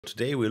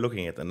Today we're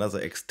looking at another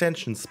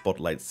extension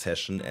spotlight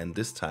session, and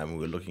this time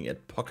we're looking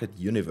at Pocket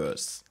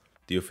Universe.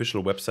 The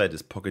official website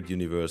is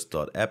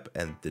pocketuniverse.app,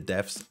 and the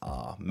devs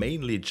are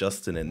mainly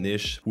Justin and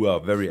Nish, who are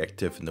very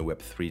active in the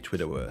Web3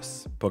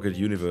 Twitterverse. Pocket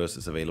Universe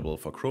is available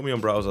for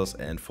Chromium browsers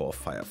and for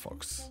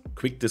Firefox.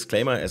 Quick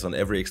disclaimer, as on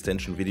every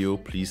extension video,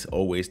 please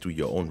always do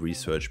your own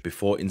research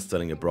before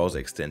installing a browser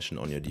extension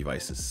on your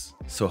devices.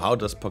 So how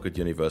does Pocket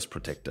Universe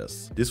protect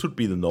us? This would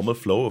be the normal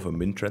flow of a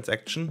mint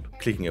transaction.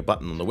 Clicking a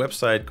button on the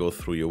website, goes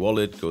through your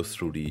wallet, goes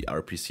through the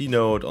RPC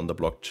node on the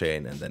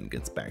blockchain, and then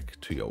gets back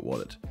to your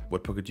wallet.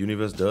 What Pocket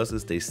Universe does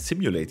is they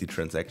simulate the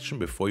transaction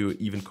before you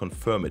even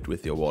confirm it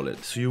with your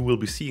wallet. So you will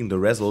be seeing the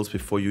results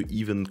before you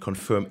even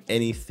confirm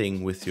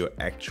anything with your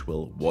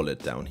actual wallet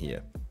down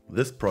here.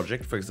 This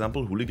project, for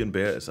example, Hooligan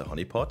Bear, is a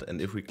honeypot,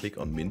 and if we click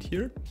on mint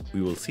here,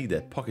 we will see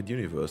that Pocket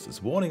Universe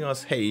is warning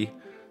us, hey,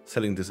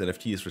 selling this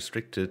NFT is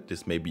restricted,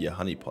 this may be a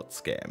honeypot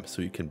scam.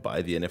 So you can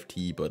buy the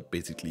NFT but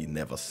basically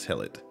never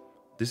sell it.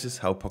 This is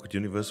how Pocket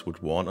Universe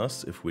would warn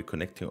us if we're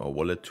connecting our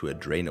wallet to a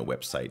drainer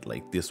website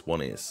like this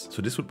one is.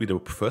 So this would be the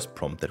first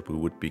prompt that we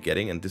would be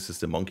getting, and this is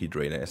the monkey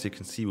drainer. As you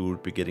can see, we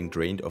would be getting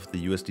drained of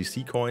the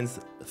USDC coins,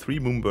 3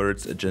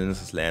 Moonbirds, a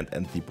Genesis land,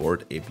 and the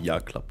Bored Ape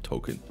DYOR Club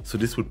token. So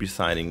this would be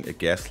signing a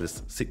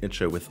gasless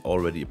signature with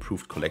already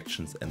approved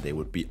collections, and they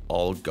would be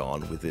all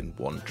gone within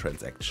one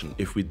transaction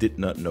if we did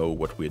not know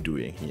what we're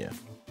doing here.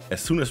 As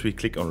soon as we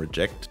click on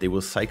reject, they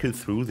will cycle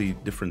through the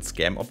different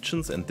scam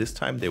options, and this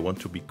time they want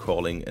to be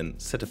calling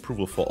and set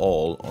approval for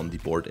all on the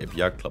Bored Ape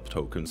DYOR Club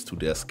tokens to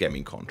their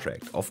scamming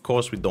contract. Of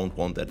course, we don't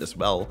want that as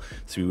well,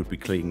 so we would be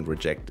clicking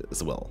reject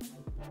as well.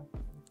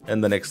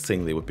 And the next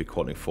thing they would be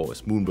calling for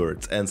is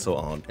Moonbirds, and so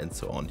on and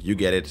so on. You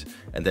get it,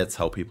 and that's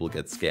how people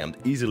get scammed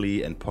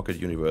easily, and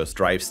Pocket Universe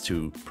strives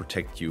to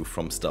protect you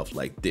from stuff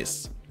like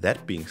this.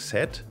 That being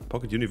said,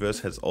 Pocket Universe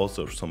has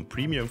also some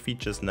premium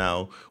features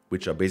now,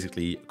 which are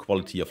basically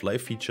quality of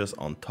life features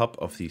on top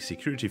of the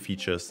security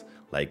features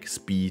like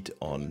speed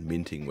on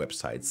minting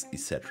websites,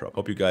 etc.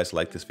 Hope you guys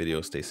like this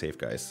video. Stay safe,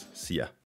 guys. See ya.